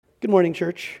Good morning,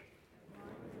 church.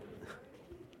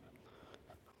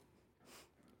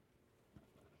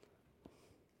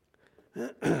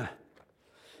 Got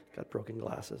broken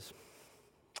glasses.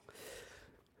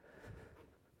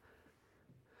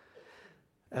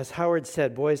 As Howard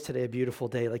said, boy, is today a beautiful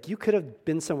day. Like, you could have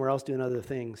been somewhere else doing other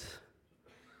things.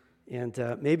 And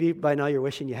maybe by now you're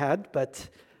wishing you had, but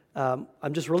I'm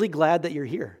just really glad that you're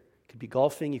here. You could be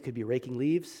golfing, you could be raking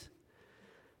leaves.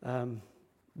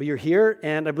 But you're here,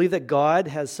 and I believe that God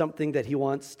has something that He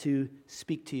wants to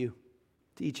speak to you,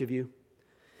 to each of you,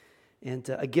 and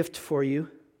a gift for you.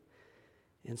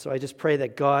 And so I just pray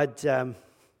that God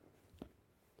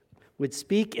would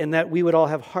speak and that we would all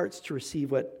have hearts to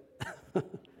receive what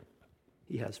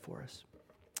He has for us.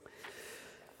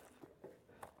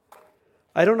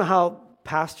 I don't know how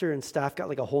pastor and staff got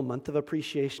like a whole month of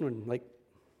appreciation when like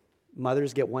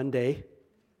mothers get one day,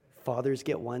 fathers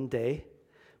get one day.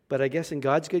 But I guess in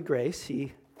God's good grace,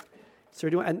 He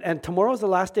started. And tomorrow's the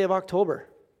last day of October.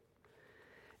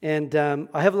 And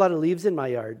I have a lot of leaves in my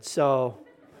yard. So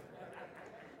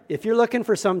if you're looking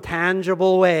for some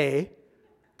tangible way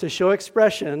to show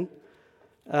expression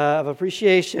of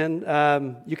appreciation,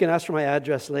 you can ask for my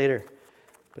address later.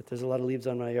 But there's a lot of leaves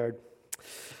on my yard.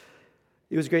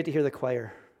 It was great to hear the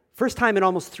choir. First time in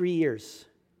almost 3 years.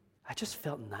 I just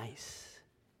felt nice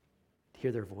to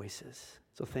hear their voices.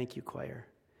 So thank you, choir.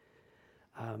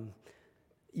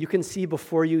 You can see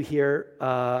before you here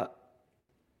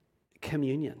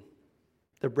communion,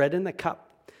 the bread and the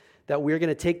cup that we're going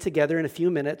to take together in a few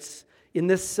minutes in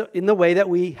the way that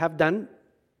we have done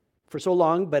for so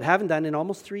long, but haven't done in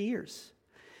almost 3 years.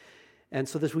 And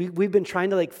so we've been trying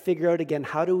to figure out again,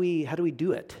 how do we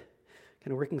do it?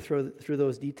 Kind of working through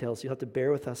those details. You'll have to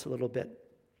bear with us a little bit.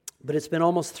 But it's been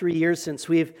almost 3 years since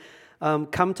we've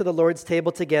come to the Lord's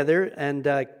table together and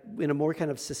in a more kind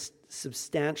of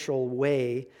substantial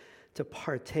way to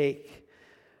partake.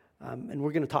 And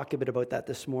we're going to talk a bit about that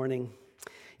this morning.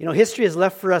 You know, history has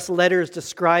left for us letters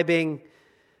describing,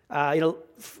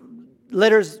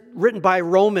 letters written by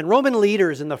Roman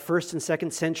leaders in the 1st and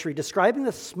 2nd century, describing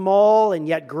the small and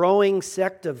yet growing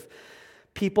sect of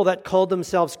people that called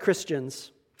themselves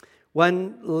Christians.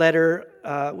 One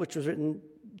letter, which was written,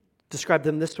 described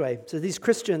them this way. So these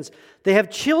Christians, they have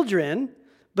children,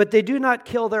 but they do not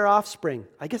kill their offspring.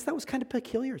 I guess that was kind of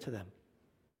peculiar to them.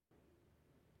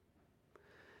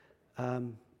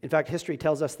 In fact, history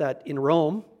tells us that in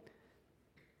Rome,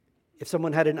 if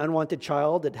someone had an unwanted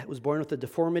child that was born with a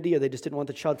deformity or they just didn't want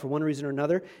the child for one reason or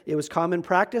another, it was common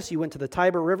practice. You went to the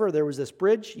Tiber River, there was this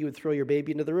bridge, you would throw your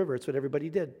baby into the river. It's what everybody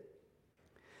did.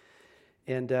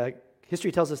 And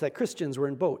history tells us that Christians were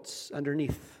in boats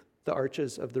underneath the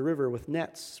arches of the river with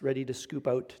nets ready to scoop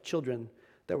out children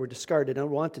that were discarded and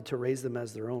wanted to raise them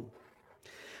as their own.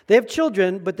 They have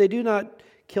children, but they do not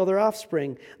kill their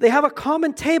offspring. They have a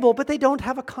common table, but they don't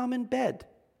have a common bed.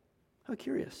 How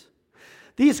curious.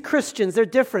 These Christians, they're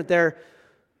different. They're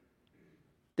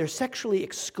sexually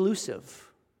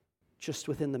exclusive just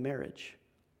within the marriage.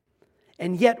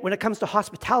 And yet, when it comes to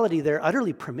hospitality, they're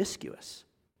utterly promiscuous.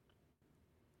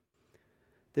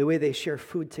 The way they share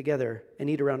food together and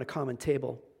eat around a common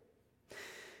table.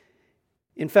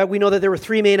 In fact, we know that there were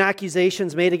 3 main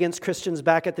accusations made against Christians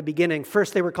back at the beginning.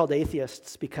 First, they were called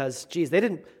atheists because, they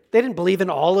didn't believe in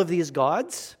all of these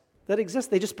gods that exist.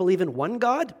 They just believe in one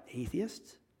God,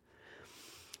 atheists.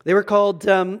 They were called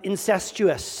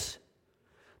incestuous.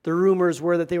 The rumors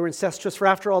were that they were incestuous, for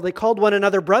after all, they called one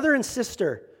another brother and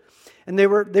sister. And they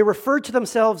referred to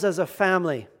themselves as a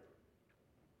family.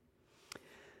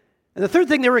 And the third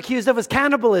thing they were accused of was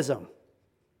cannibalism.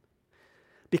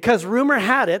 Because rumor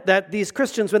had it that these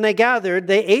Christians, when they gathered,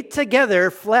 they ate together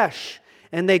flesh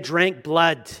and they drank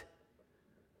blood.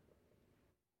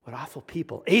 What awful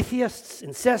people. Atheists,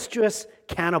 incestuous,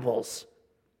 cannibals.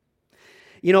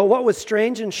 You know, what was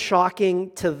strange and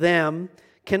shocking to them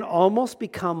can almost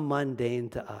become mundane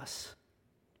to us.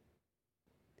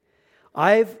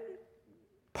 I've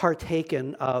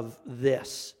partaken of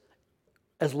this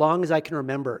as long as I can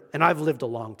remember, and I've lived a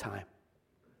long time,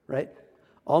 right?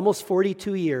 Almost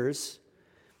 42 years.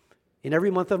 In every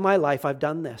month of my life, I've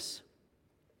done this.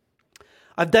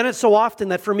 I've done it so often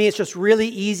that for me, it's just really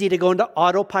easy to go into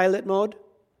autopilot mode.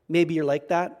 Maybe you're like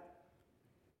that.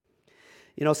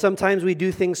 You know, sometimes we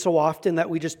do things so often that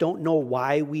we just don't know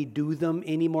why we do them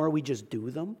anymore. We just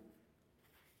do them,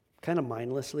 kind of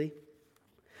mindlessly.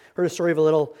 Heard a story of a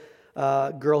little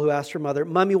girl who asked her mother,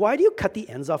 "Mommy, why do you cut the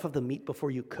ends off of the meat before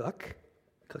you cook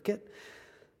it?"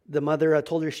 The mother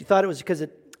told her she thought it was because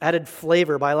it added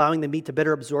flavor by allowing the meat to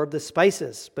better absorb the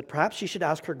spices. But perhaps she should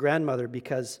ask her grandmother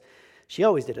because she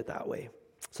always did it that way.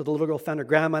 So the little girl found her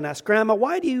grandma and asked, "Grandma,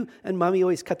 why do you and Mommy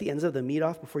always cut the ends of the meat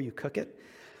off before you cook it?"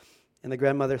 And the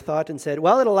grandmother thought and said,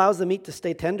 "Well, it allows the meat to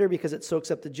stay tender because it soaks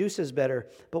up the juices better.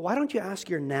 But why don't you ask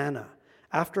your Nana?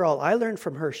 After all, I learned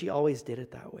from her. She always did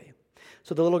it that way."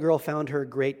 So the little girl found her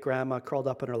great-grandma curled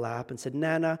up in her lap and said,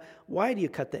 "Nana, why do you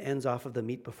cut the ends off of the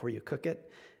meat before you cook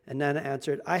it?" And Nana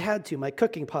answered, "I had to. My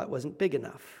cooking pot wasn't big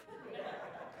enough."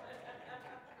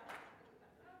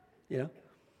 You know?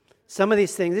 Some of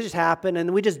these things, they just happen,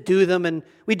 and we just do them, and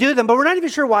we do them, but we're not even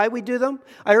sure why we do them.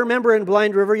 I remember in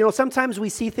Blind River, sometimes we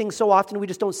see things so often we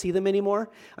just don't see them anymore.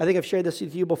 I think I've shared this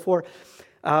with you before.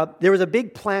 There was a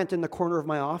big plant in the corner of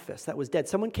my office that was dead.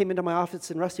 Someone came into my office and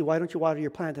said, "Rusty, why don't you water your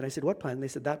plant?" And I said, "What plant?" And they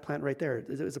said, "That plant right there."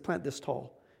 It was a plant this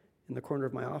tall in the corner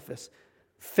of my office,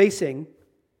 facing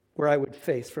where I would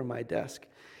face from my desk.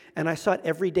 And I saw it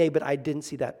every day, but I didn't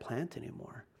see that plant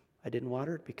anymore. I didn't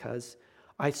water it because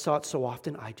I saw it so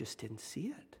often, I just didn't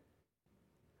see it.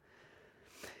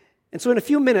 And so in a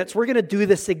few minutes, we're going to do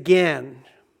this again.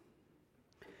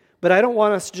 But I don't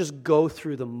want us to just go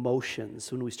through the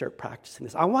motions when we start practicing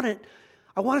this. I want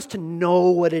us to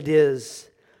know what it is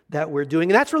that we're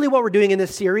doing. And that's really what we're doing in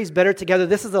this series, Better Together.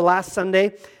 This is the last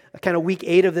Sunday, kind of week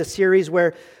 8 of this series,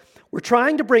 where we're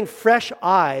trying to bring fresh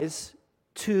eyes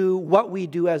to what we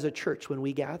do as a church when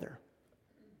we gather.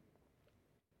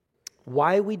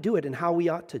 Why we do it and how we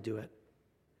ought to do it.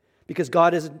 Because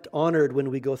God isn't honored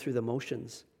when we go through the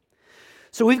motions.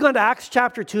 So we've gone to Acts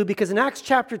chapter 2 because in Acts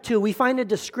chapter 2 we find a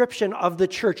description of the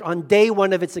church on day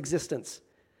 1 of its existence.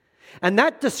 And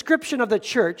that description of the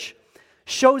church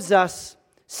shows us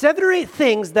 7 or 8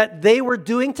 things that they were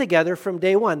doing together from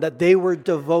day 1, that they were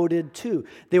devoted to.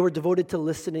 They were devoted to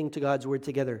listening to God's word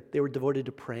together. They were devoted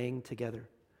to praying together.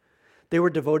 They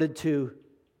were devoted to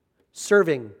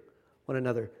serving one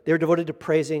another. They were devoted to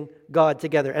praising God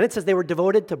together. And it says they were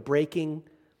devoted to breaking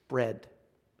bread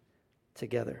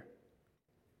together.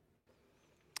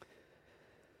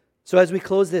 So as we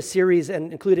close this series,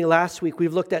 and including last week,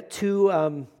 we've looked at two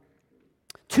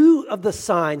of the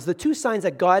signs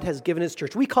that God has given His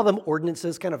church. We call them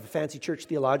ordinances, kind of a fancy church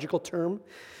theological term,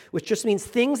 which just means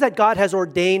things that God has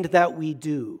ordained that we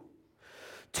do.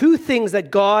 2 things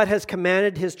that God has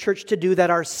commanded His church to do that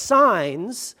are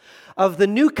signs of the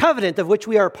new covenant of which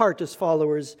we are a part as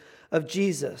followers of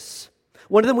Jesus.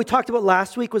 One of them we talked about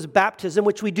last week was baptism,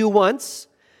 which we do once.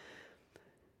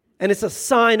 And it's a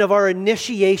sign of our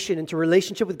initiation into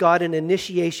relationship with God and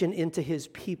initiation into His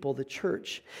people, the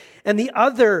church. And the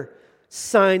other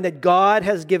sign that God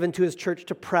has given to His church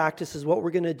to practice is what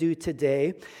we're going to do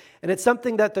today. And it's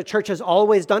something that the church has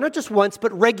always done, not just once,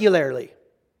 but regularly.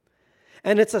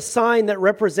 And it's a sign that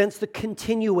represents the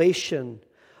continuation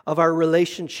of our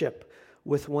relationship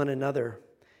with one another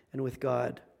and with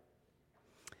God.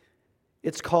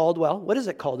 It's called, what is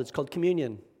it called? It's called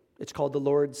communion. It's called the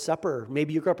Lord's Supper.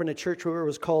 Maybe you grew up in a church where it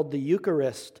was called the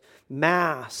Eucharist,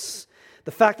 Mass.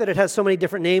 The fact that it has so many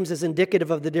different names is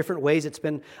indicative of the different ways it's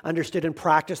been understood and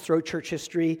practiced throughout church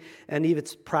history, and even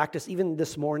it's practiced even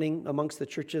this morning amongst the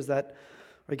churches that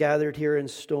are gathered here in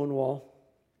Stonewall.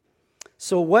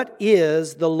 So what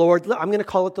is the Lord? I'm going to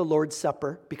call it the Lord's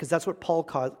Supper because that's what Paul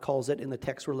calls it in the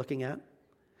text we're looking at.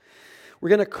 I'm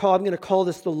going to call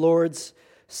this the Lord's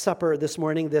Supper this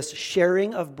morning, this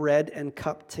sharing of bread and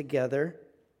cup together.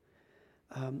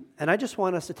 And I just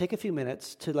want us to take a few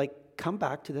minutes to come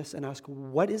back to this and ask,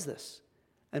 what is this?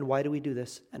 And why do we do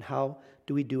this? And how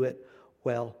do we do it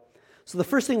well? So the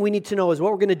first thing we need to know is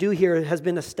what we're going to do here has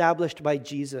been established by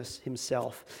Jesus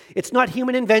Himself. It's not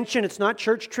human invention. It's not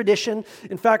church tradition.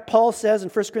 In fact, Paul says in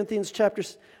 1 Corinthians chapter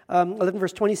 11,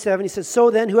 verse 27, he says, "So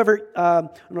then,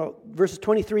 verses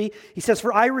 23, he says,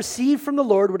 'For I received from the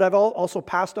Lord what I've also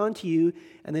passed on to you.'"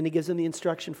 And then he gives them the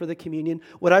instruction for the communion.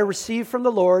 "What I received from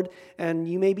the Lord," and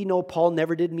you maybe know Paul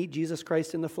never did meet Jesus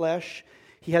Christ in the flesh.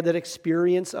 He had that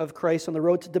experience of Christ on the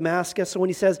road to Damascus. So when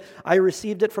he says, "I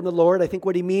received it from the Lord," I think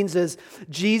what he means is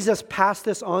Jesus passed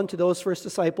this on to those first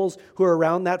disciples who are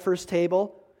around that first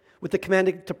table with the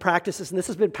command to practice this. And this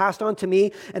has been passed on to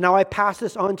me, and now I pass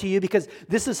this on to you because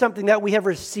this is something that we have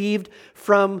received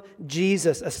from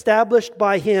Jesus, established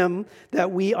by Him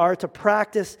that we are to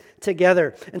practice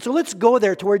together. And so let's go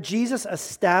there to where Jesus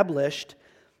established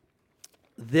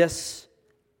this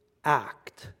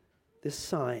act, this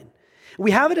sign.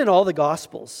 We have it in all the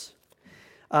Gospels.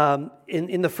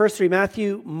 In the first 3,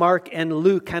 Matthew, Mark, and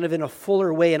Luke, kind of in a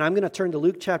fuller way. And I'm going to turn to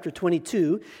Luke chapter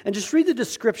 22 and just read the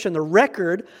description, the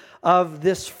record of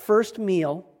this first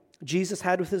meal Jesus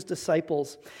had with His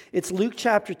disciples. It's Luke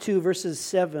chapter 2, verses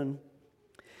 7.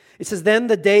 It says, "Then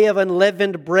the day of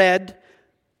unleavened bread,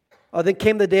 then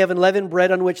came the day of unleavened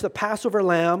bread on which the Passover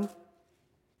lamb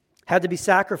had to be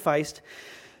sacrificed,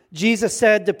 Jesus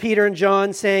said to Peter and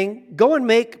John, saying, "Go and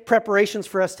make preparations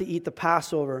for us to eat the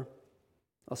Passover."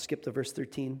 I'll skip to verse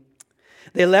 13.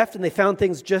 They left and they found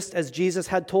things just as Jesus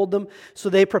had told them, so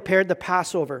they prepared the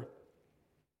Passover.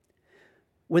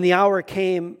 When the hour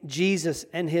came, Jesus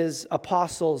and his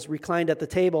apostles reclined at the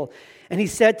table, and he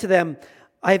said to them,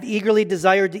 "I have eagerly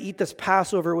desired to eat this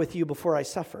Passover with you before I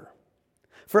suffer.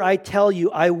 For I tell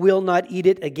you, I will not eat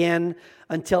it again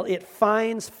until it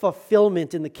finds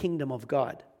fulfillment in the kingdom of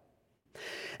God."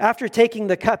 After taking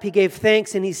the cup, he gave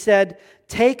thanks and he said,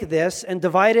 "Take this and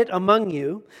divide it among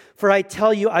you, for I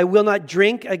tell you, I will not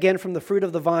drink again from the fruit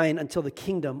of the vine until the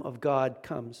kingdom of God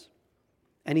comes."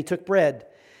 And he took bread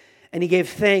and he gave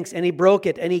thanks and he broke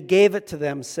it and he gave it to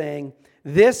them, saying,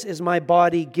 "This is my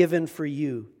body given for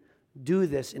you. Do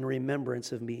this in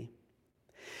remembrance of me."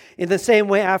 In the same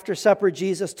way, after supper,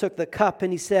 Jesus took the cup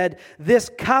and he said,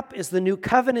 "This cup is the new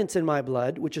covenant in my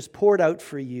blood, which is poured out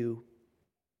for you."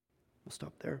 We'll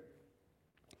stop there.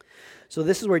 So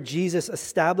this is where Jesus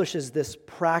establishes this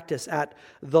practice at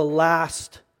the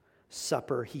Last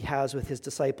Supper he has with his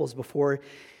disciples before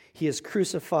he is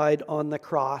crucified on the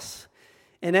cross.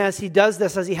 And as he does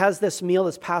this, as he has this meal,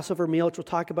 this Passover meal, which we'll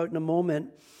talk about in a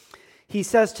moment, he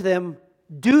says to them,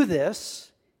 "Do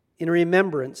this in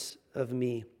remembrance of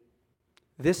me.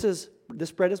 This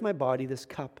bread is my body, this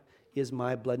cup is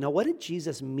my blood." Now, what did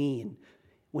Jesus mean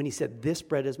when he said, "This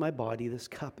bread is my body, this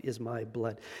cup is my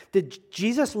blood"? Did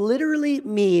Jesus literally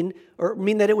mean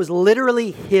that it was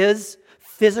literally his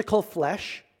physical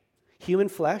flesh, human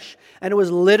flesh, and it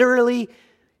was literally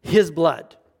his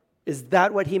blood? Is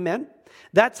that what he meant?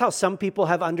 That's how some people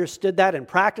have understood that and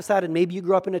practiced that, and maybe you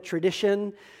grew up in a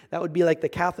tradition. That would be like the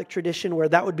Catholic tradition, where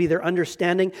that would be their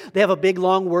understanding. They have a big,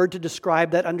 long word to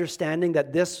describe that understanding,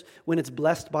 that this, when it's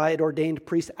blessed by an ordained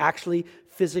priest, actually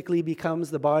physically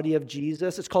becomes the body of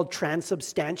Jesus. It's called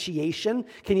transubstantiation.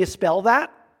 Can you spell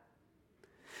that?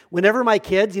 Whenever my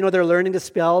kids, they're learning to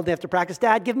spell, they have to practice,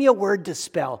 "Dad, give me a word to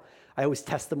spell." I always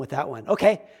test them with that one.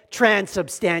 Okay,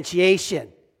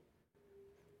 transubstantiation.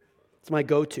 It's my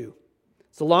go-to.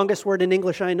 It's the longest word in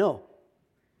English I know.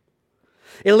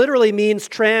 It literally means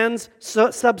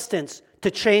substance,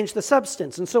 to change the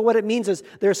substance. And so what it means is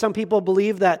there are some people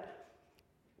believe that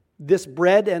this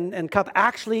bread and cup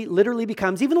actually literally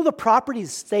becomes, even though the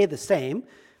properties stay the same,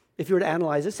 if you were to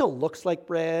analyze it, it still looks like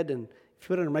bread and if you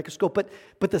put it under a microscope,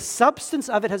 but the substance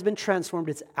of it has been transformed.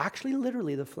 It's actually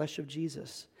literally the flesh of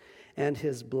Jesus and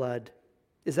his blood.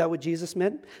 Is that what Jesus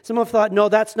meant? Some have thought, no,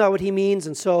 that's not what he means.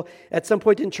 And so at some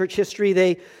point in church history,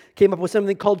 they came up with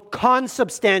something called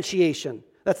consubstantiation.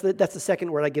 That's the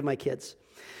second word I give my kids,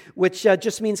 which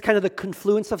just means kind of the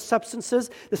confluence of substances.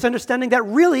 This understanding that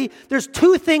really there's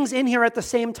two things in here at the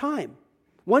same time.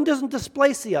 One doesn't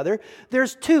displace the other.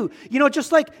 There's two.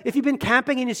 Just like if you've been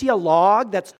camping and you see a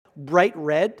log that's bright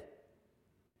red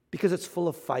because it's full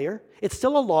of fire, it's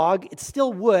still a log, it's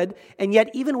still wood, and yet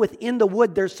even within the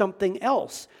wood there's something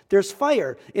else. There's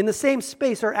fire. In the same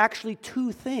space are actually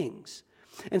two things.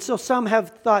 And so some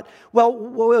have thought, well,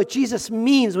 what Jesus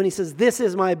means when he says, "This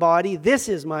is my body, this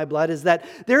is my blood," is that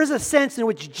there is a sense in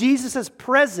which Jesus'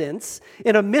 presence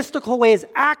in a mystical way is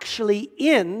actually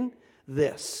in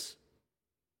this.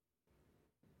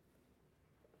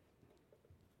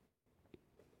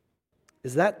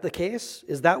 Is that the case?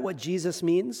 Is that what Jesus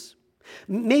means?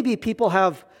 Maybe people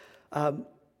have come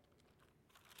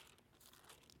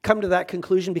to that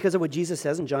conclusion because of what Jesus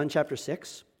says in John chapter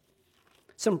 6.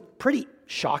 Some pretty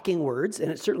shocking words,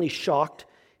 and it certainly shocked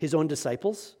his own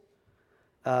disciples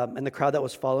and the crowd that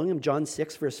was following him. John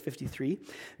 6, verse 53.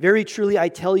 "Very truly I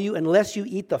tell you, unless you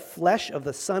eat the flesh of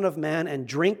the Son of Man and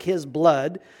drink his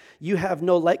blood, you have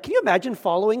no life." Can you imagine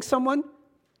following someone?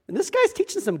 And this guy's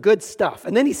teaching some good stuff.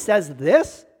 And then he says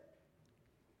this.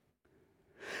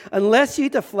 "Unless you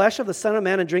eat the flesh of the Son of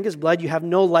Man and drink his blood, you have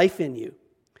no life in you.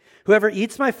 Whoever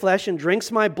eats my flesh and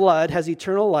drinks my blood has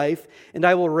eternal life, and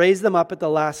I will raise them up at the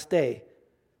last day.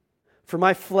 For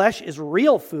my flesh is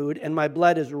real food, and my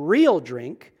blood is real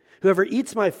drink. Whoever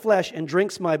eats my flesh and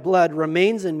drinks my blood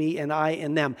remains in me, and I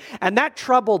in them." And that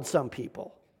troubled some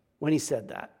people when he said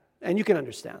that. And you can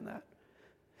understand that.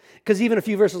 Because even a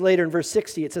few verses later in verse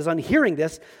 60, it says, "On hearing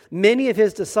this, many of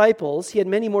his disciples," he had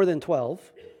many more than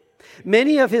 12,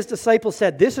 "many of his disciples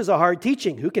said, 'This is a hard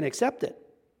teaching. Who can accept it?'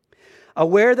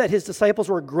 Aware that his disciples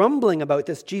were grumbling about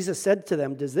this, Jesus said to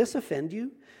them, 'Does this offend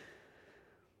you?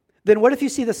 Then what if you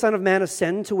see the Son of Man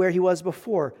ascend to where he was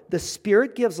before? The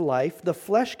Spirit gives life. The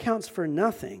flesh counts for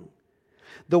nothing.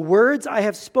 The words I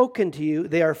have spoken to you,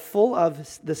 they are full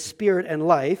of the Spirit and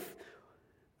life.'"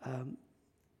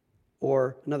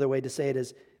 Or another way to say it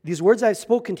is, These words I've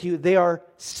spoken to you, they are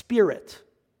spirit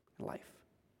and life.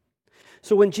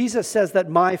 So when Jesus says that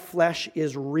my flesh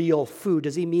is real food,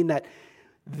 does he mean that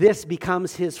this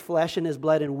becomes his flesh and his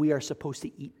blood and we are supposed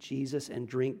to eat Jesus and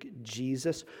drink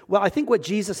Jesus? Well, I think what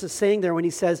Jesus is saying there when he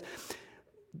says,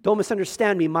 don't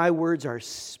misunderstand me, my words are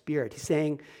spirit.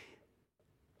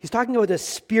 He's talking about a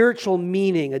spiritual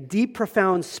meaning, a deep,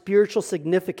 profound spiritual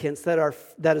significance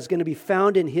that is going to be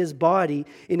found in his body,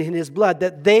 in his blood,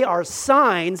 that they are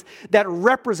signs that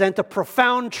represent a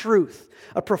profound truth,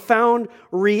 a profound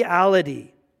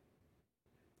reality.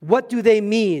 What do they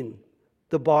mean?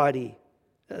 The body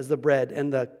as the bread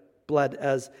and the blood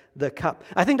as the cup.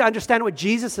 I think to understand what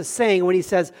Jesus is saying when he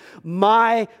says,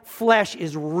 my flesh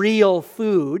is real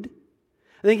food,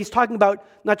 I think he's talking about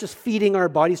not just feeding our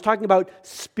body, he's talking about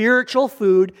spiritual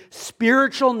food,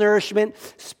 spiritual nourishment,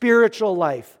 spiritual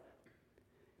life.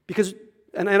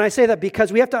 And I say that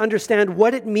because we have to understand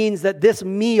what it means that this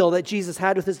meal that Jesus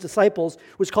had with his disciples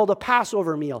was called a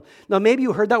Passover meal. Now maybe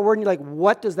you heard that word and you're like,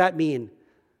 what does that mean?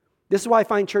 This is why I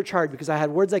find church hard, because I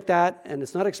had words like that and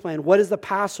it's not explained. What is the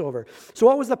Passover? So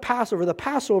what was the Passover? The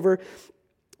Passover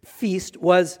feast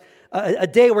was a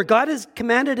day where God has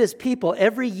commanded his people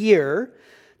every year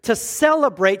to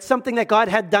celebrate something that God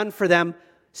had done for them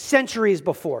centuries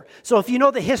before. So if you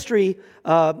know the history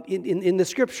in the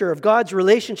scripture of God's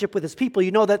relationship with his people,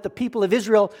 you know that the people of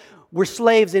Israel were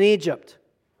slaves in Egypt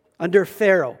under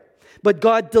Pharaoh. But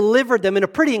God delivered them in a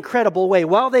pretty incredible way.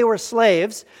 While they were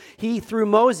slaves, he, through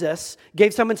Moses,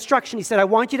 gave some instruction. He said, I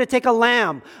want you to take a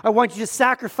lamb. I want you to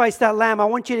sacrifice that lamb. I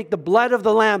want you to take the blood of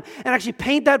the lamb and actually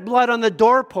paint that blood on the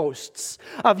doorposts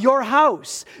of your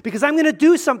house, because I'm going to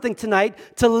do something tonight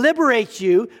to liberate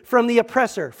you from the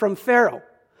oppressor, from Pharaoh.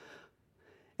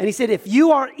 And he said, if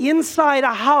you are inside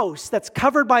a house that's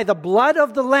covered by the blood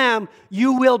of the lamb,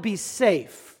 you will be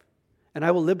safe, and I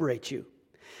will liberate you.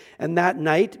 And that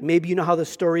night, maybe you know how the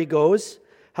story goes,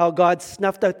 how God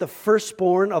snuffed out the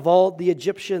firstborn of all the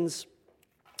Egyptians,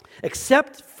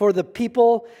 except for the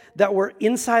people that were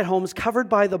inside homes covered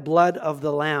by the blood of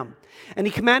the lamb. And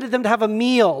he commanded them to have a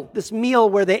meal, this meal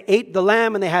where they ate the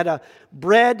lamb and they had a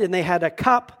bread and they had a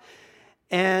cup.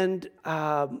 And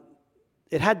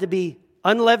it had to be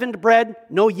unleavened bread,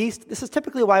 no yeast. This is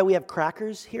typically why we have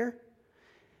crackers here.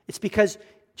 It's because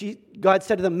God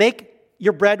said to them, make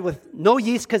your bread with no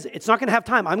yeast, because it's not going to have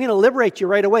time. I'm going to liberate you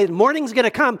right away. The morning's going to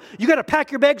come. You got to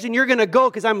pack your bags and you're going to go,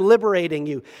 because I'm liberating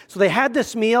you. So they had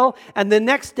this meal, and the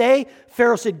next day,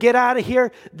 Pharaoh said, get out of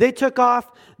here. They took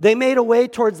off. They made a way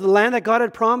towards the land that God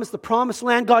had promised, the promised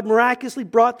land. God miraculously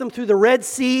brought them through the Red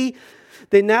Sea.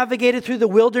 They navigated through the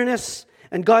wilderness,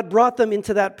 and God brought them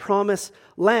into that promised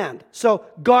land. So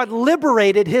God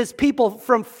liberated his people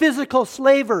from physical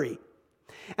slavery.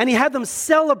 And he had them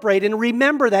celebrate and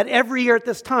remember that every year at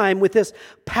this time with this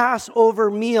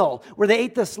Passover meal where they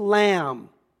ate this lamb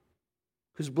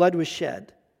whose blood was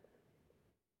shed.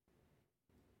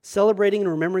 Celebrating and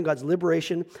remembering God's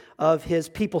liberation of his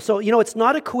people. So, it's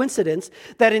not a coincidence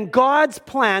that in God's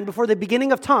plan before the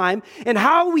beginning of time and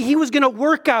how he was going to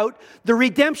work out the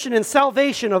redemption and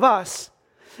salvation of us,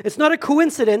 it's not a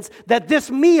coincidence that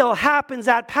this meal happens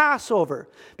at Passover,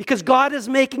 because God is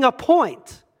making a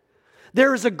point.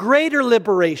 There is a greater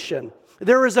liberation.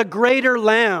 There is a greater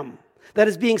lamb that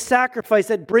is being sacrificed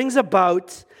that brings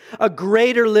about a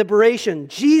greater liberation.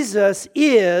 Jesus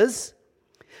is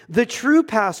the true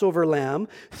Passover lamb.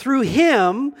 Through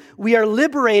him, we are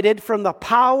liberated from the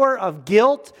power of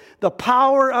guilt, the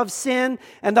power of sin,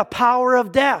 and the power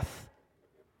of death.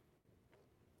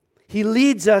 He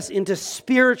leads us into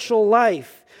spiritual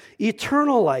life,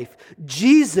 eternal life.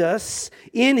 Jesus,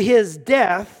 in his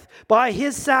death, by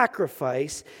his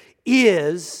sacrifice,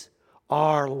 is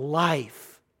our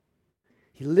life.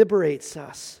 He liberates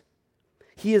us.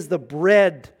 He is the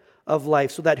bread of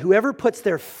life, so that whoever puts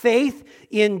their faith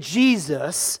in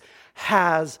Jesus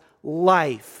has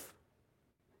life,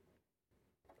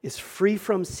 is free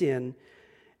from sin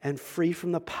and free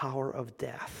from the power of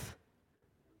death.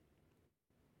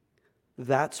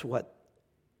 That's what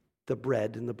the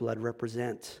bread and the blood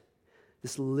represent.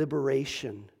 This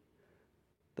liberation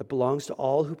that belongs to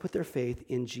all who put their faith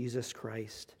in Jesus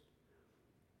Christ.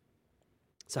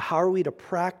 So how are we to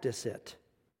practice it?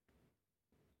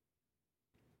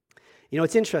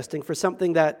 It's interesting, for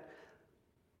something that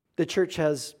the church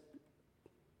has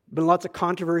been lots of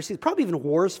controversies, probably even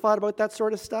wars fought about that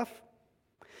sort of stuff.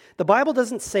 The Bible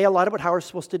doesn't say a lot about how we're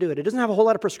supposed to do it. It doesn't have a whole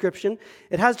lot of prescription.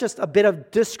 It has just a bit of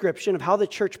description of how the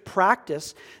church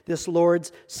practiced this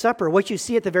Lord's Supper. What you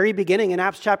see at the very beginning in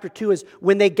Acts chapter 2 is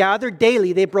when they gathered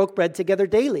daily, they broke bread together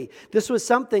daily. This was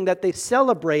something that they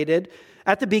celebrated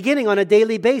At the beginning on a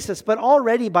daily basis, but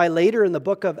already by later in the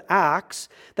book of Acts,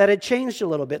 that had changed a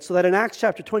little bit. So that in Acts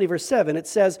chapter 20, verse 7, it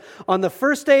says, on the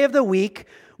first day of the week,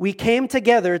 we came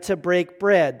together to break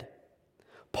bread.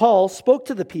 Paul spoke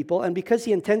to the people, and because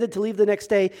he intended to leave the next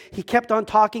day, he kept on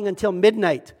talking until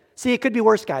midnight. See, it could be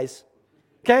worse, guys.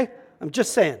 Okay? I'm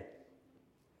just saying.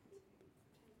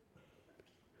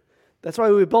 That's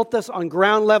why we built this on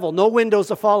ground level. No windows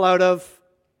to fall out of.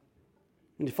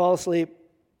 When you fall asleep,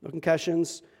 no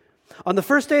concussions. On the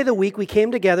first day of the week, we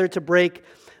came together to break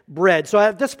bread. So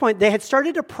at this point, they had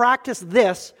started to practice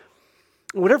this,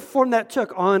 whatever form that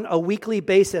took, on a weekly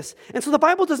basis. And so the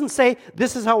Bible doesn't say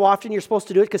this is how often you're supposed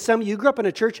to do it, because some of you grew up in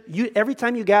a church, every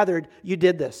time you gathered, you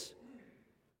did this.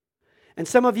 And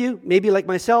some of you, maybe like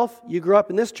myself, you grew up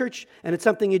in this church, and it's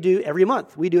something you do every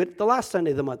month. We do it the last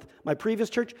Sunday of the month. My previous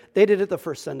church, they did it the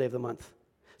first Sunday of the month.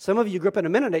 Some of you grew up in a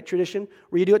Mennonite tradition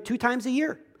where you do it 2 times a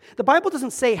year. The Bible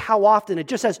doesn't say how often. It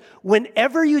just says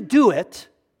whenever you do it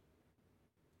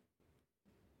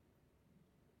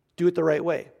the right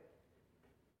way.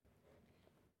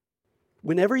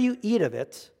 Whenever you eat of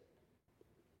it,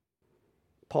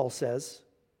 Paul says,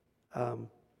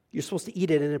 you're supposed to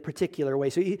eat it in a particular way.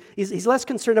 So he's less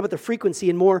concerned about the frequency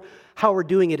and more how we're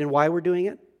doing it and why we're doing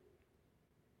it.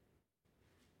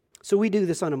 So we do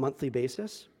this on a monthly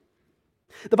basis.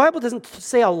 The Bible doesn't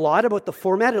say a lot about the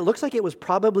format. It looks like it was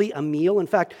probably a meal. In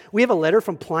fact, we have a letter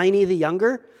from Pliny the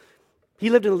Younger. He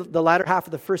lived in the latter half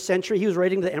of the first century. He was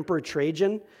writing to the Emperor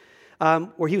Trajan,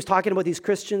 where he was talking about these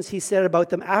Christians. He said about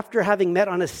them, after having met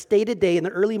on a stated day in the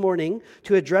early morning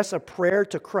to address a prayer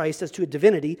to Christ as to a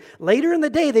divinity, later in the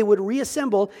day they would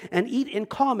reassemble and eat in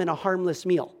common a harmless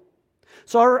meal.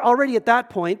 So already at that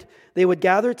point, they would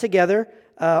gather together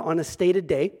on a stated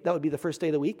day. That would be the first day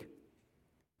of the week.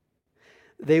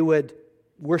 They would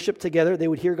worship together, they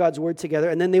would hear God's word together,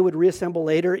 and then they would reassemble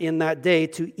later in that day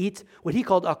to eat what he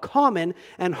called a common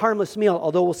and harmless meal,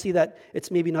 although we'll see that it's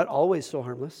maybe not always so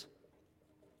harmless.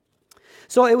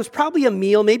 So it was probably a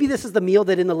meal. Maybe this is the meal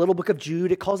that in the little book of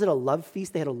Jude, it calls it a love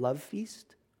feast. They had a love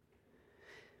feast.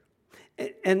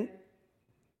 And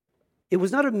it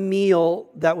was not a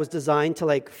meal that was designed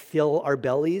to fill our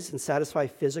bellies and satisfy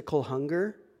physical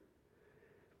hunger.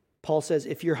 Paul says,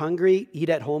 if you're hungry, eat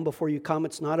at home before you come.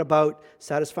 It's not about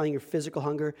satisfying your physical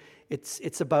hunger.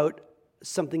 It's about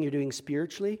something you're doing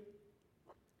spiritually.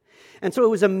 And so it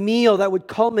was a meal that would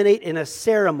culminate in a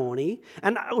ceremony.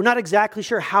 And we're not exactly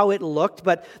sure how it looked,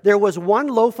 but there was one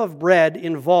loaf of bread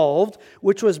involved,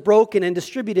 which was broken and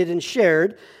distributed and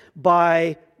shared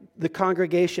by the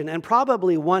congregation, and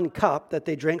probably one cup that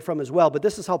they drank from as well. But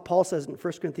this is how Paul says in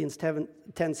 1 Corinthians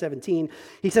 10:17.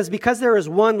 He says, because there is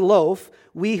one loaf,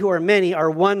 we who are many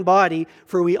are one body,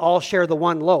 for we all share the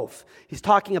one loaf. He's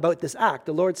talking about this act,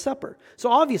 the Lord's Supper.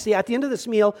 So obviously, at the end of this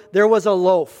meal, there was a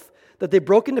loaf that they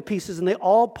broke into pieces, and they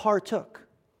all partook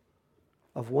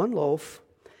of one loaf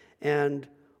and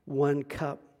one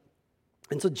cup.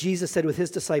 And so Jesus said with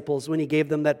his disciples, when he gave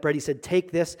them that bread, he said,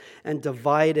 take this and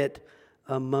divide it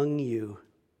among you.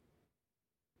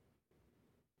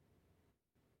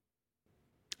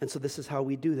 And so this is how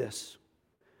we do this.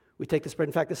 We take this bread.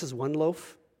 In fact, this is one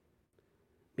loaf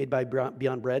made by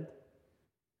Beyond Bread.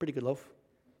 Pretty good loaf.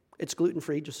 It's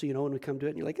gluten-free, just so you know when we come to it.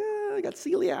 And you're like, I got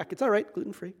celiac. It's all right,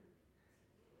 gluten-free.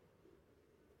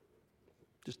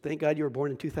 Just thank God you were born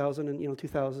in 2000 and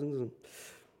 2000s. And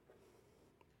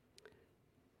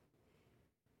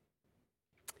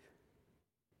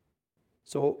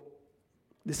so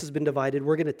this has been divided.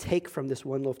 We're going to take from this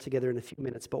one loaf together in a few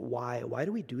minutes. But why? Why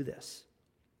do we do this?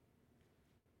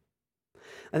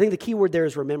 I think the key word there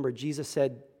is remember. Jesus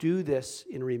said, do this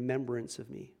in remembrance of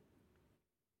me.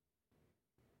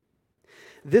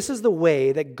 This is the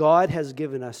way that God has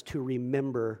given us to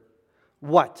remember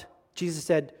what? Jesus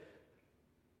said,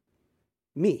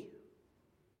 me.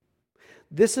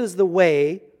 This is the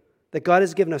way that God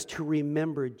has given us to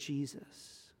remember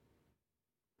Jesus.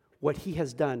 What he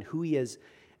has done, who he is,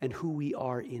 and who we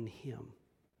are in him.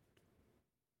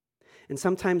 And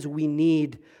sometimes we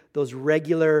need those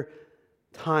regular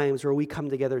times where we come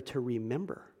together to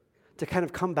remember, to kind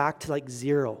of come back to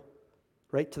zero,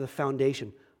 right? To the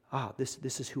foundation. This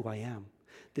is who I am.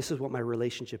 This is what my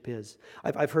relationship is.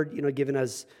 I've heard, given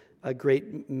as a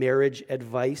great marriage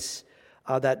advice,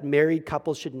 that married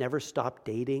couples should never stop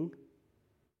dating.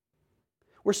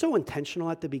 We're so intentional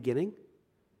at the beginning,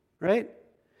 right?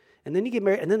 And then you get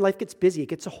married, and then life gets busy. It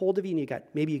gets a hold of you, and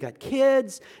maybe you got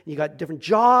kids, and you got different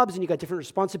jobs, and you got different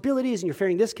responsibilities, and you're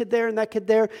ferrying this kid there and that kid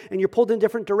there, and you're pulled in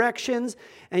different directions,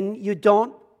 and you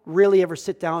don't really ever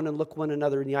sit down and look one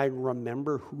another in the eye and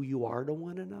remember who you are to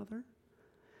one another.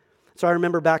 So I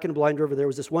remember back in Blind River, there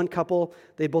was this one couple,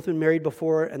 they'd both been married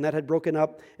before, and that had broken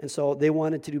up, and so they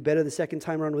wanted to do better the second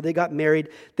time around. When they got married,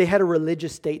 they had a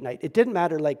religious date night. It didn't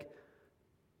matter,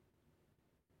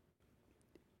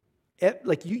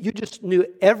 you just knew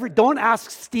don't ask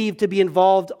Steve to be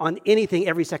involved on anything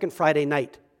every second Friday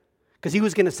night, because he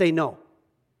was going to say no,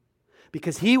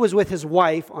 because he was with his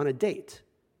wife on a date.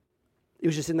 It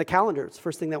was just in the calendar. It's the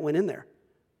first thing that went in there.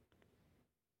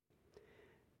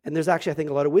 And there's actually, I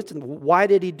think, a lot of wisdom. Why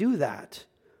did he do that?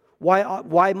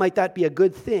 Why might that be a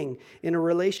good thing in a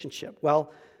relationship?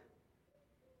 Well,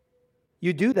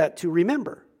 you do that to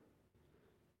remember,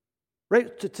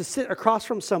 right? To sit across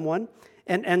from someone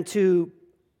and to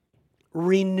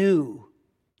renew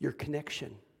your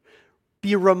connection.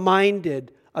 Be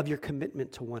reminded of your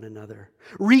commitment to one another.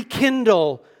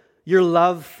 Rekindle your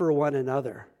love for one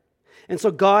another. And so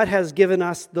God has given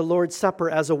us the Lord's Supper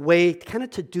as a way kind of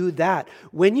to do that.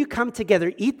 When you come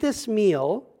together, eat this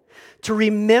meal to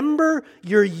remember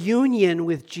your union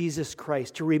with Jesus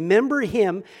Christ, to remember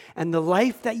Him and the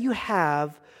life that you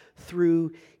have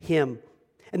through Him.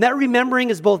 And that remembering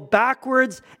is both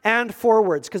backwards and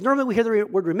forwards, because normally we hear the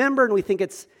word remember and we think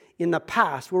it's in the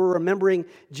past, where we're remembering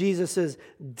Jesus'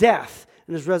 death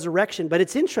and His resurrection. But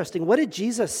it's interesting. What did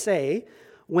Jesus say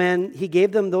when He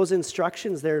gave them those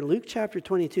instructions there in Luke chapter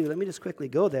 22? Let me just quickly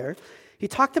go there. He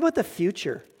talked about the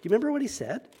future. Do you remember what He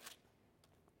said?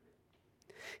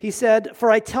 He said, "For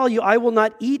I tell you, I will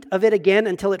not eat of it again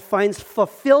until it finds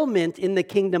fulfillment in the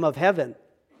kingdom of heaven."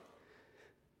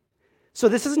 So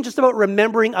this isn't just about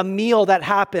remembering a meal that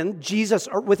happened, Jesus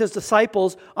with His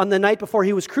disciples on the night before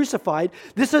He was crucified.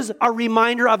 This is a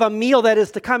reminder of a meal that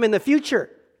is to come in the future,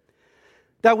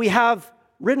 that we have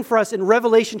written for us in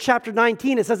Revelation chapter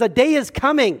 19. It says, a day is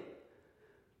coming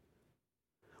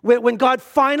when God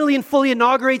finally and fully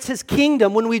inaugurates His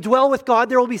kingdom. When we dwell with God,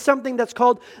 there will be something that's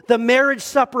called the marriage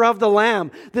supper of the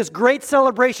Lamb. This great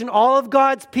celebration, all of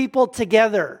God's people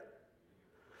together.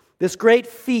 This great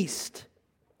feast.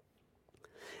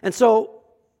 And so,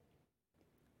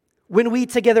 when we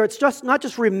eat together, it's just not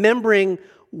just remembering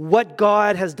what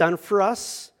God has done for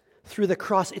us through the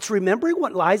cross. It's remembering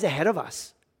what lies ahead of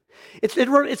us.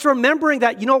 It's remembering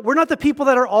that, we're not the people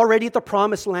that are already at the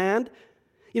promised land.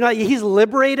 He's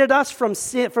liberated us from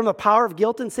sin, from the power of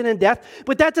guilt and sin and death.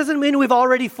 But that doesn't mean we've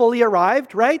already fully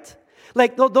arrived, right?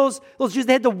 Like those Jews,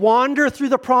 they had to wander through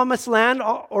the promised land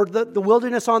or the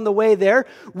wilderness on the way there.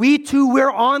 We too, we're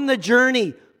on the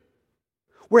journey.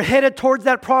 We're headed towards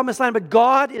that promised land, but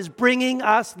God is bringing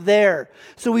us there.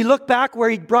 So we look back where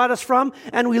He brought us from,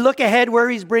 and we look ahead where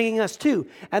He's bringing us to.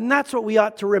 And that's what we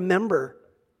ought to remember.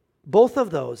 Both of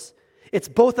those. It's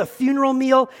both a funeral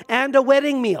meal and a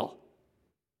wedding meal.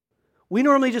 We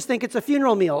normally just think it's a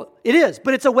funeral meal. It is,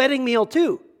 but it's a wedding meal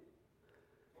too.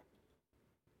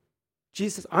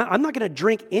 Jesus, I'm not going to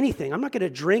drink anything. I'm not going to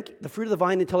drink the fruit of the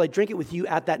vine until I drink it with you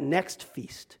at that next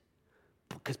feast.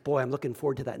 Because, boy, I'm looking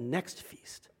forward to that next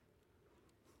feast.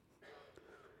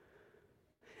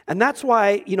 And that's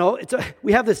why,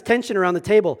 we have this tension around the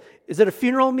table. Is it a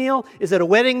funeral meal? Is it a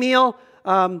wedding meal?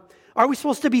 Are we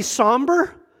supposed to be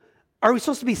somber? Are we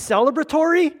supposed to be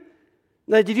celebratory?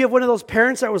 Now, did you have one of those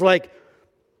parents that was like,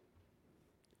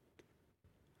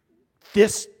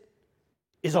 this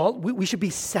is all, we should be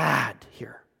sad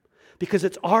here because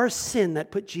it's our sin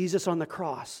that put Jesus on the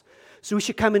cross. So we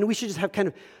should come and we should just have kind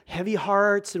of heavy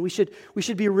hearts, and we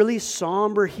should be really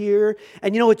somber here.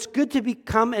 And it's good to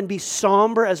come and be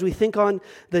somber as we think on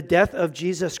the death of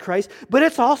Jesus Christ, but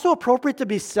it's also appropriate to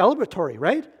be celebratory,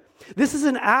 right? This is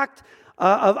an act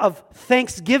of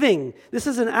thanksgiving. This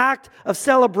is an act of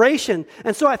celebration.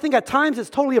 And so I think at times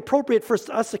it's totally appropriate for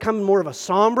us to come in more of a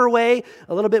somber way,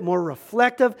 a little bit more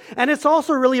reflective. And it's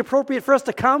also really appropriate for us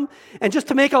to come and just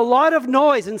to make a lot of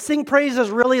noise and sing praises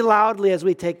really loudly as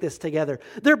we take this together.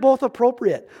 They're both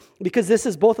appropriate because this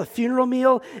is both a funeral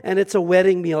meal and it's a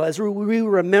wedding meal as we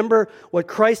remember what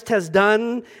Christ has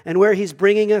done and where He's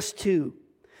bringing us to.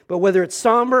 But whether it's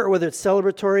somber or whether it's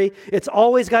celebratory, it's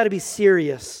always got to be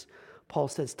serious. Paul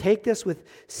says, take this with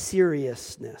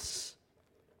seriousness.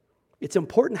 It's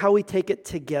important how we take it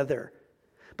together.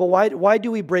 But why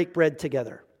do we break bread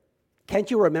together?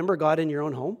 Can't you remember God in your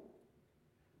own home?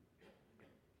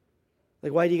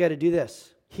 Like, why do you got to do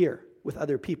this here with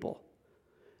other people?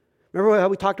 Remember how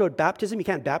we talked about baptism? You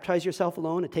can't baptize yourself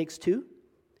alone. It takes two.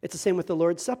 It's the same with the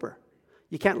Lord's Supper.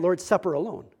 You can't Lord's Supper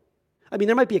alone. I mean,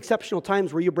 there might be exceptional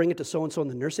times where you bring it to so-and-so in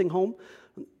the nursing home,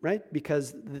 right?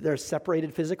 Because they're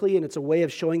separated physically, and it's a way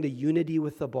of showing the unity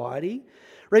with the body,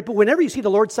 right? But whenever you see the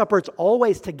Lord's Supper, it's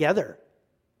always together.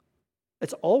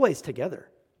 It's always together.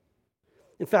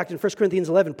 In fact, in 1 Corinthians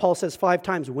 11, Paul says 5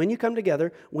 times, when you come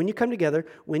together, when you come together,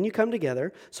 when you come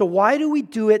together. So why do we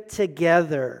do it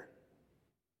together?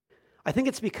 I think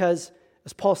it's because,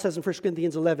 as Paul says in 1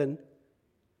 Corinthians 11,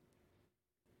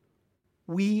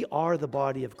 we are the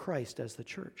body of Christ as the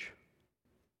church.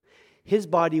 His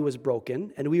body was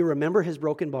broken, and we remember his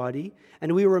broken body,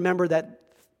 and we remember that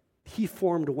he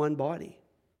formed one body.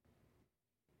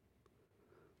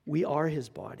 We are his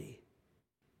body.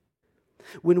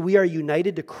 When we are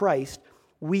united to Christ,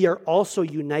 we are also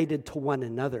united to one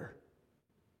another.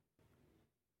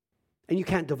 And you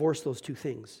can't divorce those two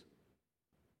things.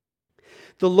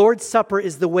 The Lord's Supper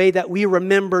is the way that we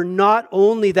remember not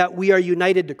only that we are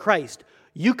united to Christ.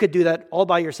 You could do that all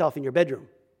by yourself in your bedroom.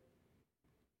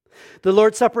 The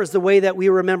Lord's Supper is the way that we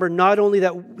remember not only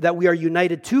that we are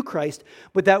united to Christ,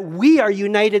 but that we are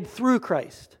united through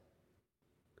Christ.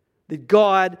 That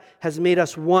God has made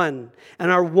us one,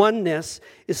 and our oneness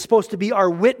is supposed to be our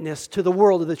witness to the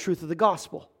world of the truth of the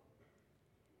gospel.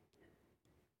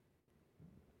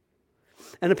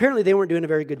 And apparently they weren't doing a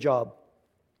very good job,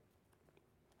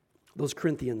 those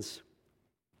Corinthians,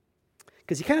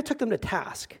 because he kind of took them to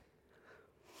task.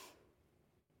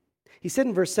 He said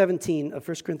in verse 17 of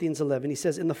 1 Corinthians 11, he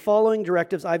says, in the following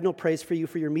directives, I have no praise for you,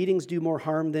 for your meetings do more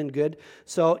harm than good.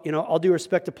 So, all due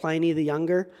respect to Pliny the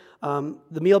Younger,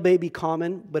 the meal may be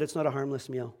common, but it's not a harmless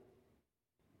meal.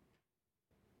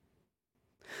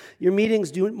 Your meetings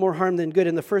do more harm than good.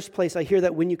 In the first place, I hear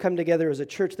that when you come together as a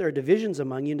church, there are divisions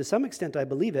among you, and to some extent I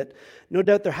believe it. No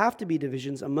doubt there have to be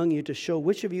divisions among you to show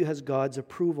which of you has God's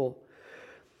approval,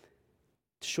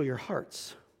 to show your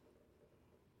hearts.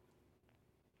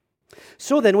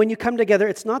 So then, when you come together,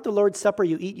 it's not the Lord's Supper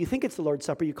you eat. You think it's the Lord's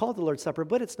Supper. You call it the Lord's Supper,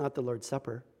 but it's not the Lord's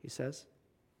Supper, he says.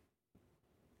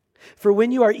 For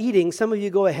when you are eating, some of you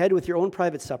go ahead with your own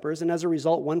private suppers, and as a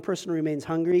result, one person remains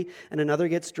hungry and another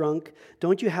gets drunk.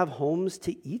 Don't you have homes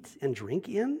to eat and drink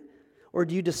in? Or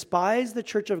do you despise the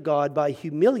church of God by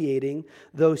humiliating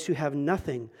those who have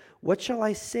nothing? What shall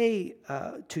I say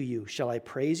to you? Shall I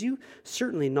praise you?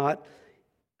 Certainly not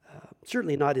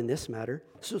in this matter.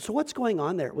 So what's going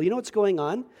on there? Well, you know what's going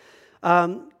on?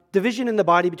 Division in the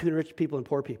body between rich people and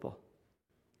poor people,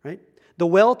 right? The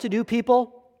well-to-do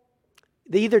people,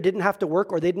 they either didn't have to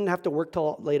work or they didn't have to work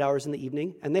till late hours in the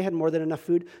evening, and they had more than enough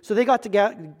food. So they got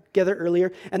together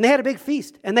earlier, and they had a big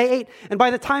feast, and they ate. And by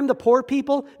the time the poor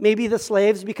people, maybe the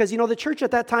slaves, because, the church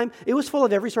at that time, it was full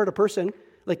of every sort of person.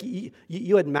 Like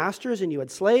you had masters and you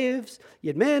had slaves, you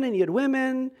had men and you had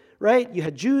women, right? You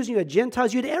had Jews and you had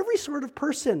Gentiles. You had every sort of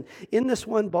person in this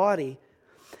one body.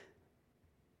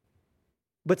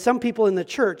 But some people in the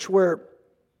church were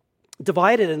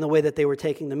divided in the way that they were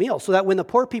taking the meal, so that when the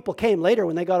poor people came later,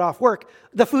 when they got off work,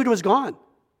 the food was gone.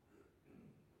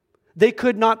 They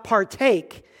could not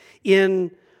partake in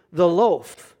the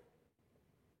loaf.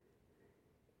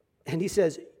 And he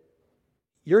says,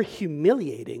 you're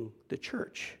humiliating the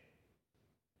church.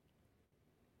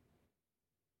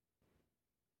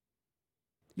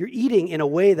 You're eating in a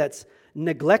way that's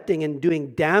neglecting and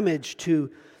doing damage to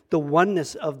the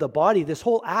oneness of the body. This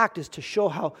whole act is to show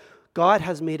how God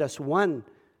has made us one,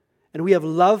 and we have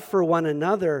love for one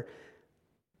another.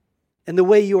 And the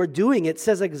way you are doing it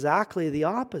says exactly the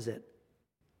opposite.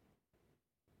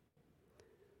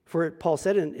 For Paul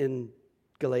said in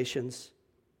Galatians,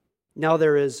 now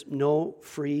there is no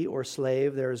free or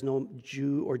slave, there is no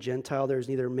Jew or Gentile, there is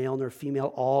neither male nor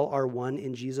female, all are one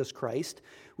in Jesus Christ,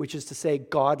 which is to say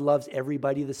God loves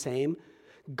everybody the same.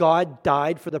 God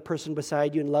died for the person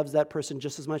beside you and loves that person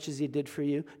just as much as he did for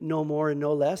you, no more and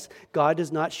no less. God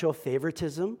does not show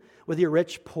favoritism, whether you're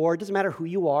rich, poor, it doesn't matter who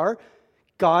you are.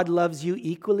 God loves you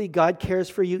equally. God cares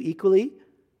for you equally.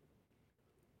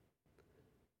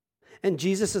 And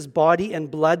Jesus' body and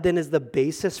blood then is the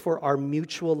basis for our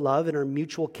mutual love and our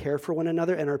mutual care for one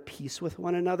another and our peace with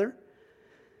one another.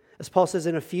 As Paul says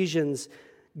in Ephesians,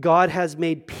 God has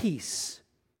made peace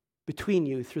between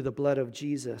you through the blood of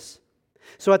Jesus.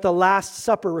 So at the Last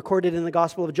Supper recorded in the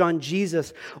Gospel of John,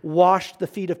 Jesus washed the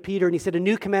feet of Peter and he said, a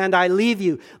new command I leave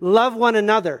you, love one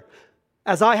another.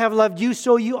 As I have loved you,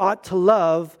 so you ought to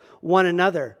love one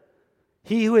another.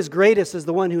 He who is greatest is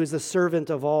the one who is the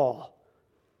servant of all.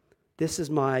 This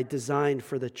is my design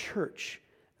for the church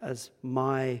as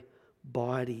my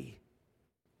body.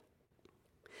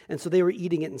 And so they were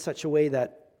eating it in such a way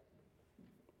that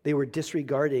they were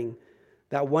disregarding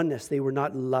that oneness. They were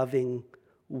not loving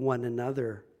one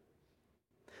another.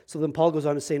 So then Paul goes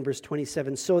on to say in verse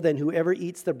 27, so then whoever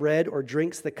eats the bread or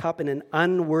drinks the cup in an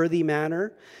unworthy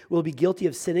manner will be guilty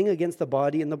of sinning against the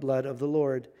body and the blood of the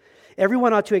Lord.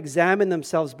 Everyone ought to examine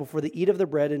themselves before they eat of the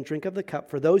bread and drink of the cup.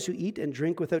 For those who eat and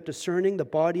drink without discerning the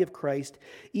body of Christ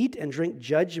eat and drink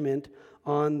judgment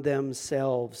on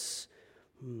themselves.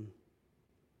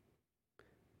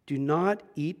 Do not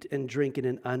eat and drink in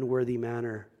an unworthy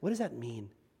manner. What does that mean?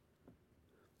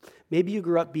 Maybe you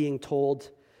grew up being told,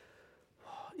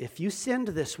 if you sinned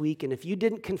this week and if you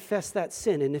didn't confess that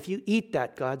sin and if you eat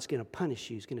that, God's going to punish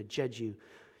you. He's going to judge you.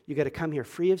 You got to come here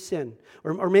free of sin.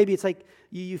 Or maybe it's like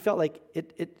you felt like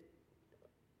it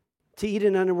to eat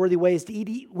in an unworthy way is to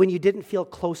eat when you didn't feel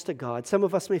close to God. Some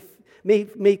of us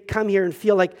may come here and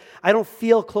feel like, I don't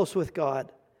feel close with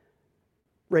God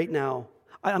right now.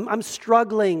 I'm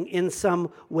struggling in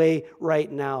some way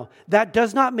right now. That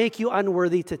does not make you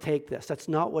unworthy to take this. That's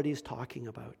not what he's talking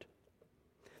about.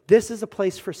 This is a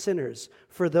place for sinners,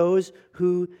 for those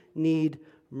who need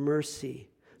mercy.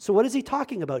 So what is he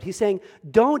talking about? He's saying,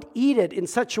 don't eat it in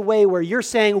such a way where you're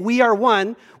saying we are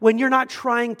one when you're not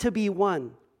trying to be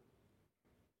one.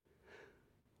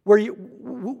 Where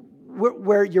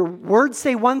your words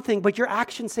say one thing, but your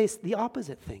actions say the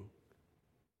opposite thing.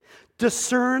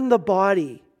 Discern the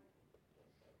body.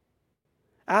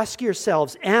 Ask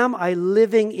yourselves, am I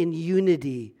living in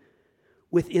unity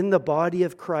within the body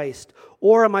of Christ?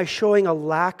 Or am I showing a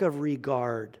lack of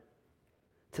regard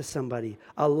to somebody,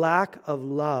 a lack of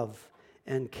love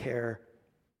and care?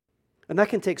 And that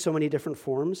can take so many different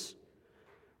forms,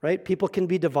 right? People can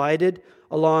be divided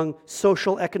along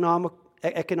social,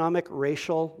 economic,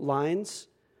 racial lines.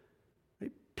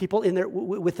 Right? People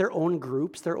with their own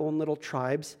groups, their own little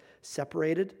tribes,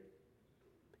 separated.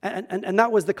 And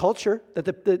that was the culture that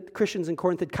the Christians in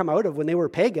Corinth had come out of when they were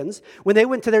pagans. When they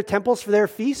went to their temples for their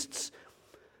feasts,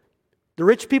 the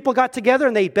rich people got together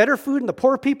and they ate better food, and the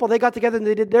poor people, they got together and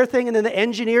they did their thing. And then the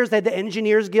engineers, they had the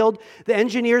engineers guild. The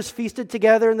engineers feasted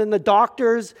together, and then the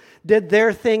doctors did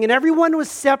their thing. And everyone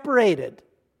was separated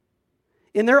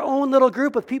in their own little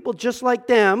group of people just like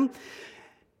them.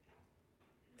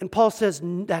 And Paul says,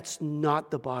 that's not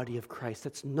the body of Christ.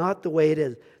 That's not the way it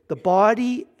is. The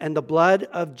body and the blood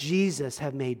of Jesus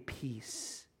have made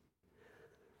peace.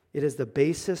 It is the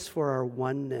basis for our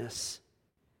oneness.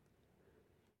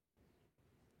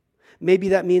 Maybe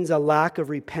that means a lack of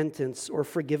repentance or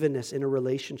forgiveness in a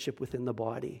relationship within the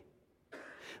body.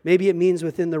 Maybe it means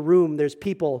within the room there's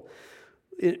people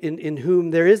in whom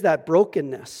there is that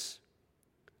brokenness.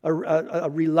 A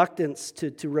reluctance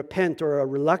to repent or a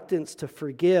reluctance to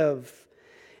forgive,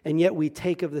 and yet we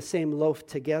take of the same loaf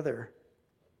together.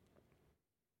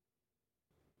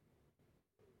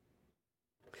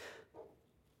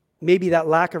 Maybe that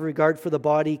lack of regard for the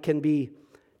body can be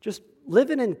just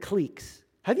living in cliques.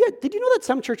 Did you know that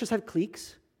some churches have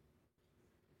cliques?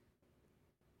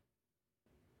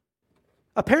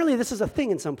 Apparently this is a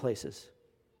thing in some places.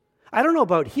 I don't know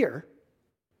about here.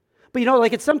 But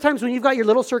like it's sometimes when you've got your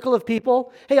little circle of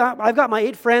people, hey, I've got my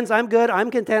 8 friends, I'm good,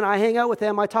 I'm content, I hang out with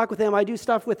them, I talk with them, I do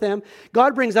stuff with them.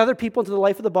 God brings other people into the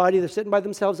life of the body. They're sitting by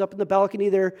themselves up in the balcony,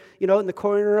 they're, in the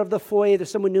corner of the foyer,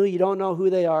 there's someone new, you don't know who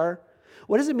they are.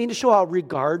 What does it mean to show out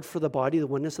regard for the body, the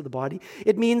oneness of the body?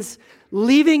 It means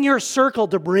leaving your circle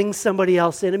to bring somebody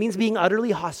else in. It means being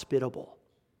utterly hospitable,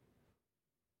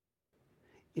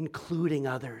 including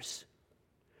others.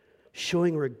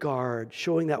 Showing regard,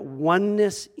 showing that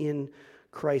oneness in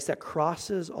Christ that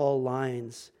crosses all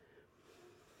lines.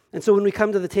 And so when we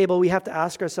come to the table, we have to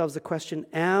ask ourselves the question,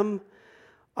 am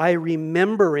I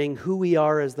remembering who we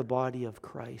are as the body of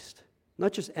Christ?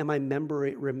 Not just am I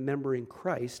remembering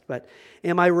Christ, but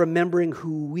am I remembering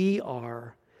who we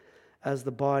are as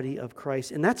the body of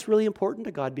Christ? And that's really important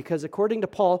to God because according to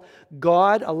Paul,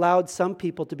 God allowed some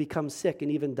people to become sick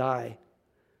and even die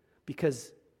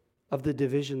because of the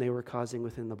division they were causing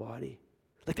within the body.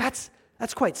 Like that's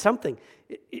quite something.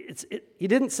 He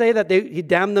didn't say that he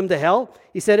damned them to hell.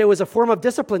 He said it was a form of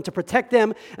discipline to protect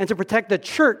them and to protect the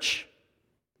church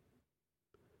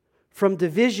from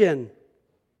division.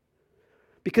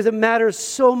 Because it matters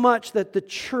so much that the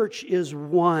church is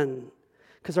one.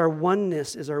 Because our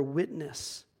oneness is our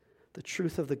witness, the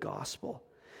truth of the gospel.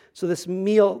 So this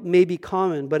meal may be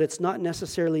common, but it's not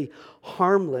necessarily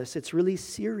harmless. It's really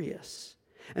serious.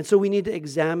 And so we need to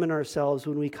examine ourselves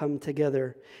when we come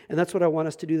together. And that's what I want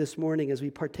us to do this morning as we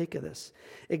partake of this.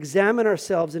 Examine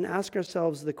ourselves and ask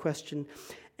ourselves the question,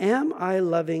 am I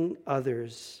loving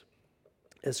others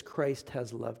as Christ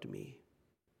has loved me?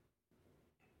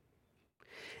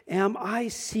 Am I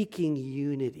seeking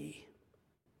unity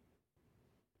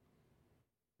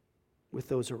with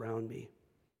those around me?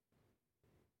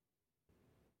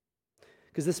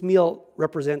 Because this meal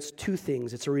represents 2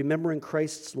 things. It's a remembering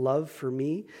Christ's love for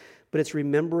me, but it's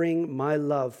remembering my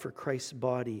love for Christ's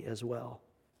body as well.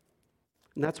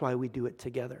 And that's why we do it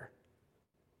together.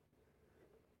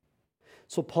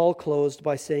 So Paul closed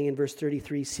by saying in verse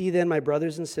 33, "See then, my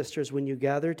brothers and sisters, when you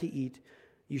gather to eat,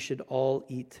 you should all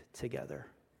eat together."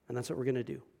 And that's what we're going to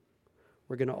do.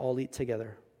 We're going to all eat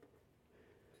together.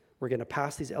 We're going to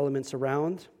pass these elements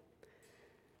around.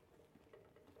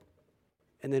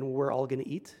 And then we're all going to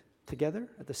eat together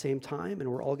at the same time.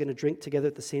 And we're all going to drink together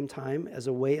at the same time as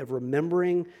a way of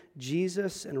remembering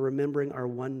Jesus and remembering our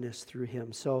oneness through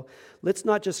him. So let's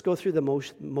not just go through the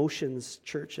motions,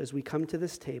 church, as we come to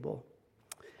this table.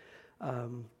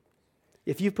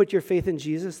 If you've put your faith in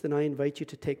Jesus, then I invite you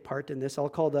to take part in this. I'll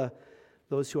call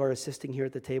those who are assisting here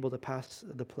at the table to pass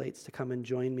the plates to come and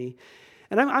join me.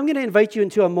 And I'm going to invite you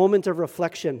into a moment of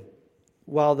reflection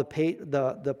while the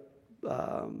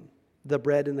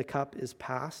bread and the cup is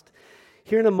passed.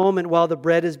 Here in a moment, while the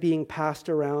bread is being passed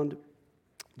around,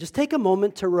 just take a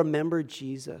moment to remember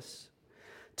Jesus,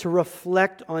 to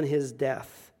reflect on his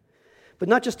death. But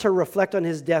not just to reflect on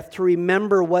his death, to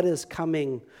remember what is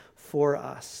coming for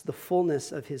us, the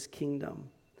fullness of his kingdom.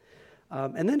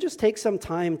 And then just take some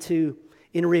time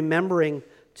in remembering,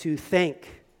 to thank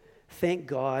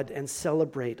God and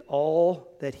celebrate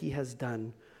all that he has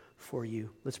done for you.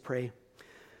 Let's pray.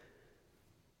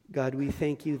 God, we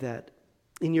thank you that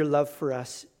in your love for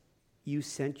us, you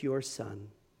sent your Son,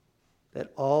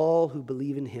 that all who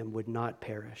believe in him would not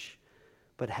perish,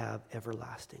 but have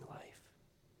everlasting life.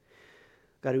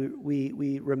 God,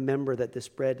 we remember that this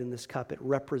bread and this cup, it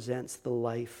represents the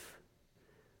life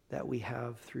that we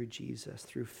have through Jesus,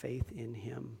 through faith in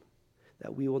him.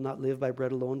 That we will not live by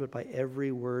bread alone, but by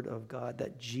every word of God.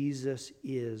 That Jesus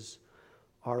is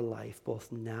our life,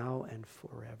 both now and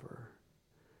forever.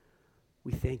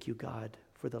 We thank you, God,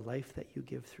 for the life that you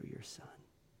give through your Son.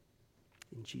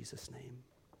 In Jesus' name.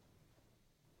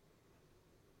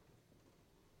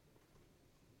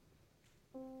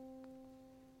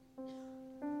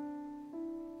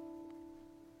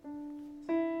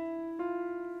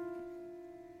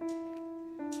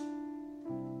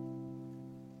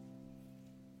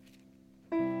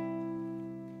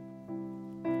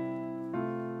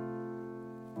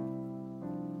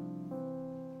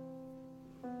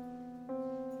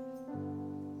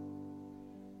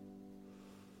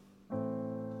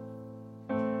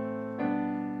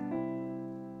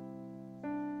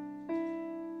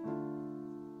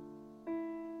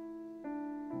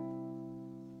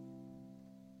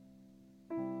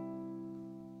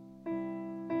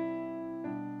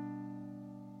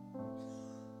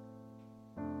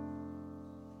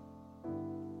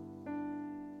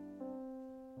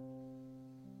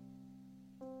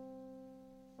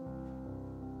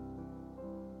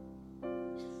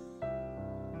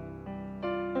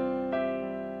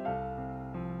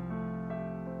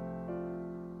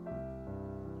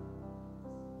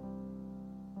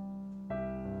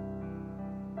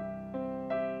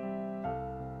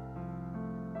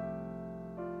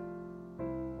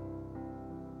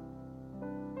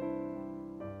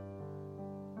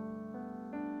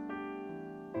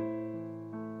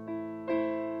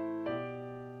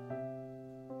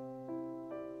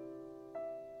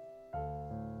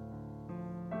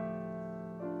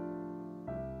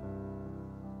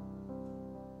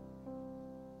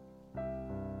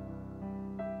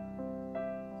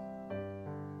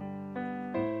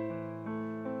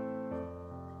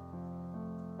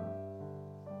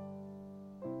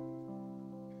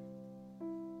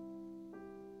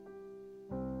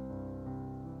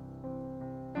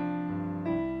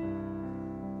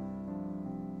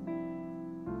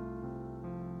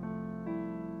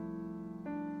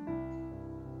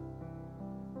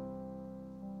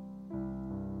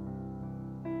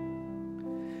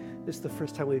 This is the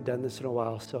first time we've done this in a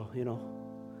while, so,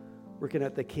 working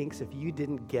at the kinks. If you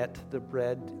didn't get the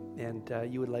bread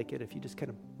and you would like it, if you just kind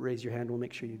of raise your hand, we'll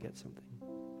make sure you get something.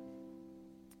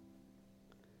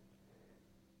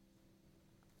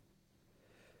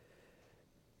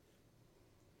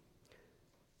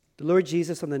 The Lord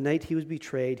Jesus, on the night he was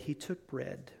betrayed, he took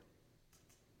bread.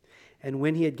 And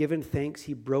when he had given thanks,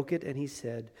 he broke it and he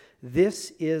said,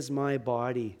 "This is my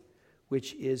body,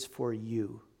 which is for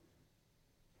you."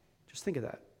 Just think of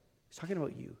that. He's talking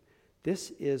about you.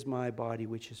 This is my body,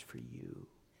 which is for you.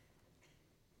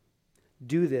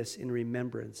 Do this in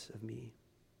remembrance of me.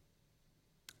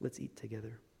 Let's eat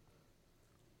together.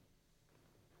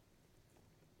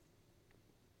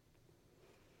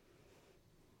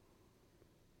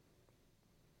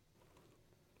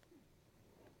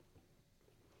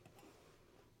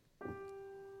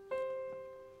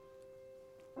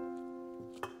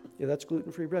 Yeah, that's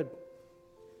gluten-free bread.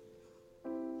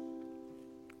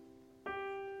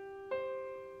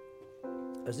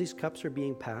 As these cups are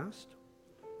being passed,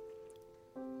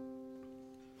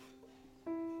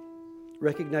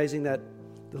 recognizing that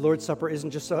the Lord's Supper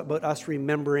isn't just about us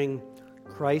remembering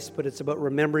Christ, but it's about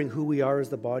remembering who we are as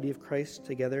the body of Christ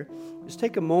together. Just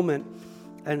take a moment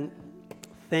and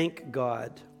thank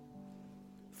God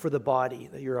for the body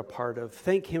that you're a part of.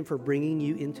 Thank Him for bringing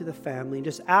you into the family. And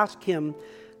just ask Him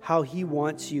how He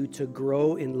wants you to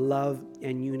grow in love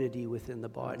and unity within the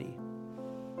body.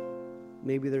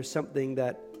 Maybe there's something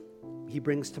that He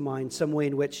brings to mind, some way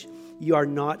in which you are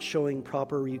not showing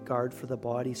proper regard for the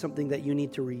body, something that you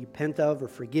need to repent of or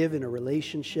forgive in a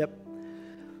relationship.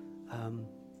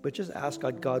 But just ask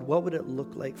God, what would it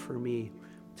look like for me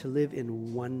to live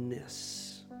in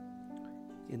oneness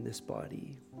in this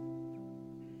body?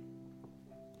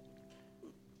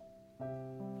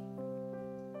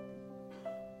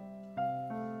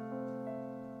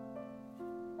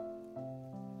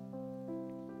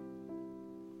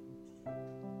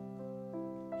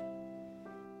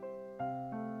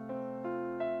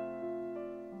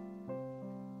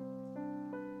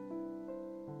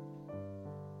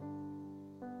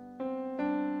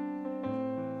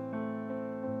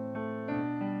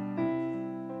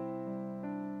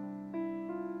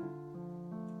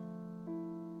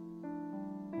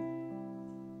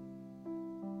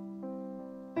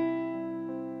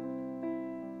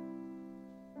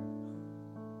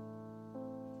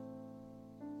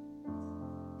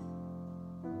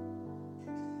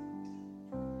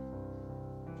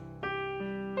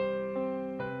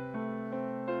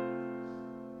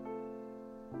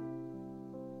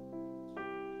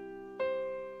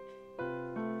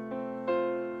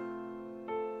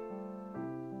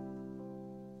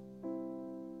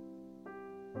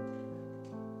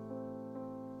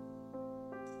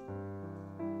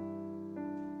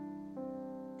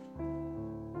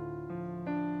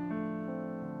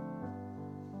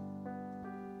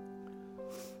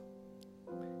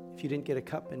 If you didn't get a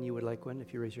cup and you would like one,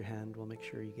 if you raise your hand, we'll make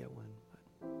sure you get one.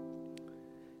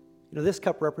 But, this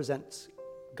cup represents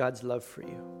God's love for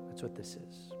you. That's what this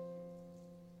is.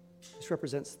 This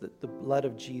represents the blood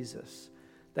of Jesus,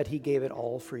 that He gave it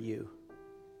all for you.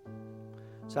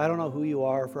 So I don't know who you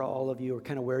are for all of you or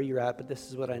kind of where you're at, but this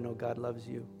is what I know: God loves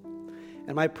you.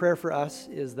 And my prayer for us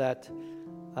is that,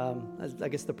 I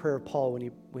guess the prayer of Paul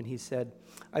when he said,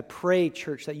 I pray,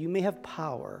 church, that you may have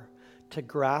power to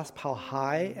grasp how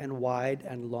high and wide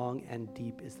and long and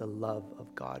deep is the love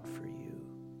of God for you.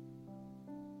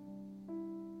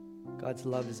 God's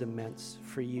love is immense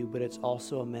for you, but it's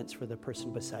also immense for the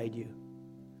person beside you,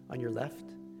 on your left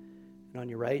and on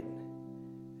your right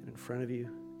and in front of you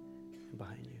and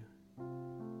behind you.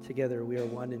 Together we are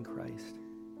one in Christ.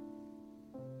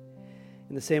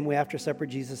 In the same way, after supper,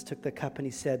 Jesus took the cup and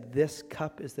He said, this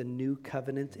cup is the new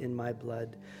covenant in my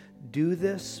blood. Do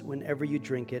this whenever you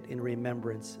drink it in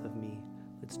remembrance of me.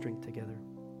 Let's drink together.